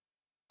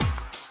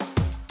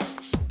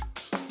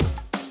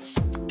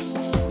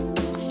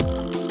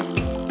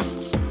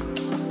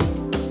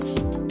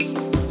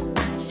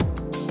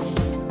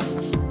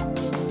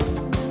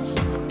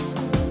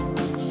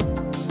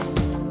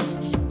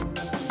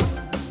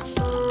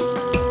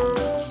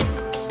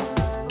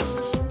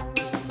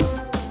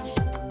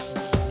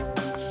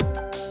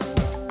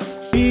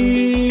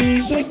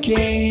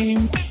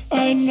game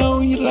I know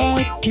you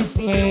like to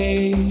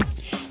play.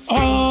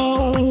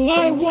 All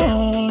I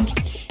want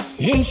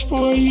is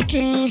for you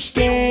to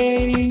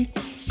stay.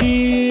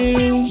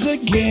 Here's a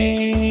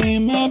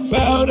game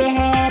about a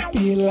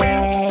happy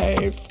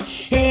life.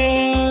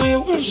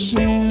 Ever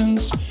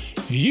since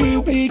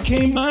you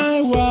became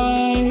my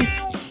wife,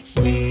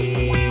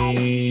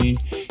 we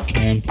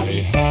can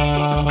play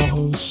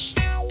house,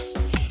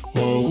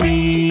 or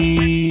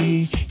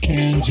we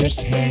can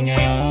just hang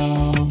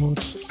out.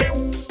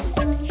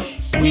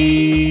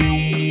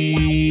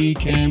 We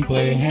can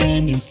play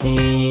hand and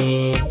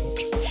foot,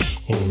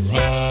 or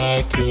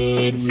I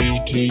could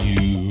read to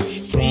you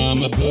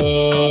from a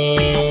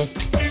book.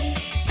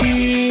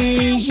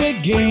 Here's a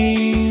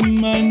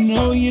game I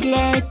know you'd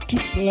like to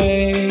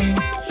play.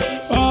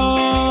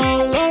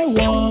 All I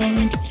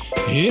want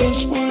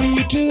is for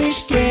you to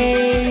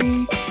stay.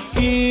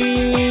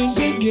 Here's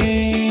a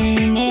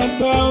game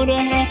about a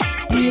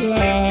happy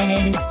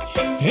life.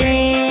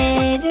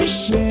 Ever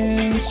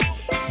since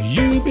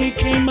you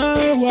became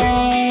my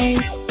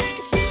wife.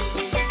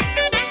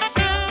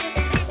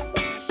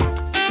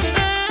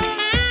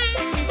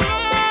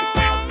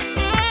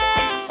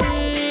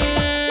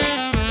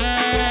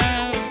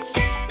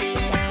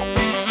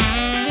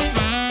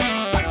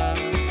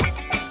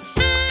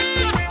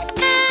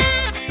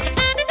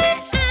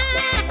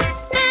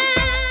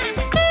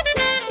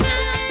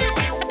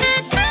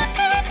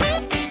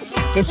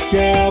 Let's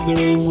gather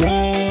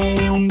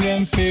around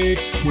and pick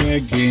a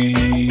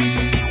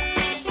game.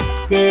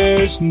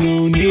 There's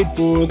no need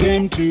for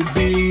them to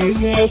be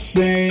the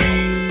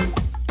same.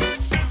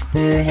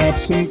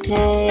 Perhaps some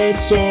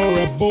cards or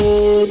a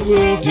board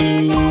will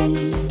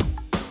do,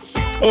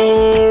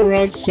 or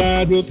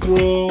outside we'll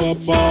throw a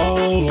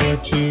ball or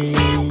two.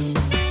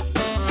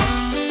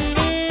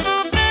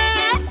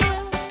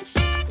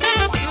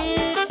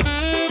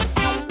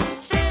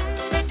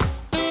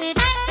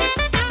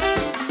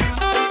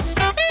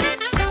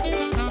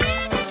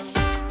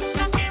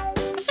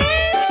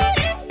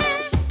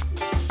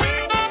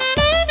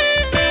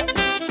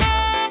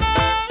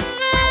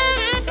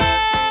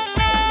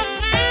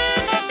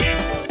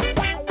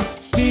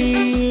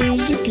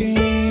 Here's a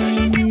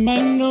game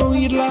I know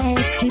you'd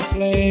like to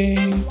play.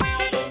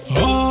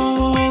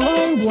 All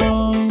I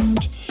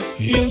want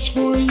is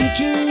for you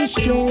to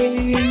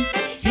stay.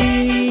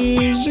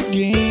 Here's a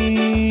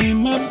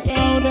game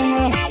about a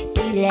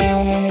happy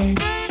life.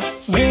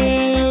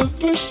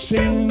 Ever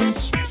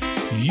since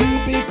you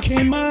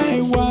became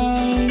my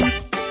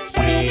wife,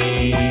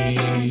 we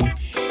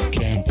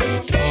can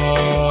play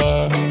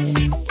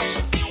cards,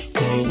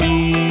 or we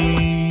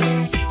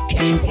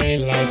can play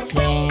life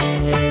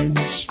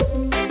cards.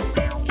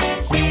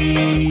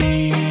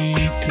 We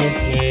could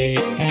play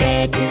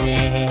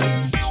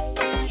Advent,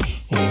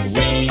 or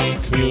we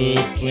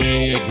could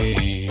play a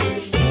game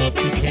of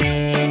the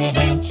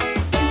cat.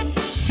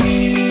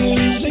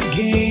 Here's a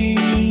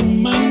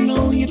game I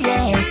know you'd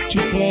like to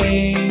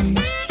play.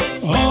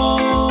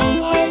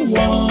 All I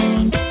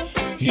want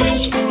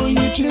is for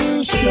you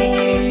to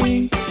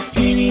stay.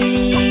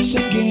 Here's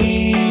a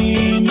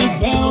game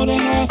about a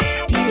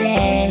happy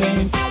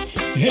life.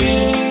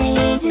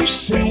 Ever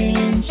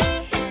since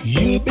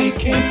you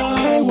became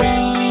my wife.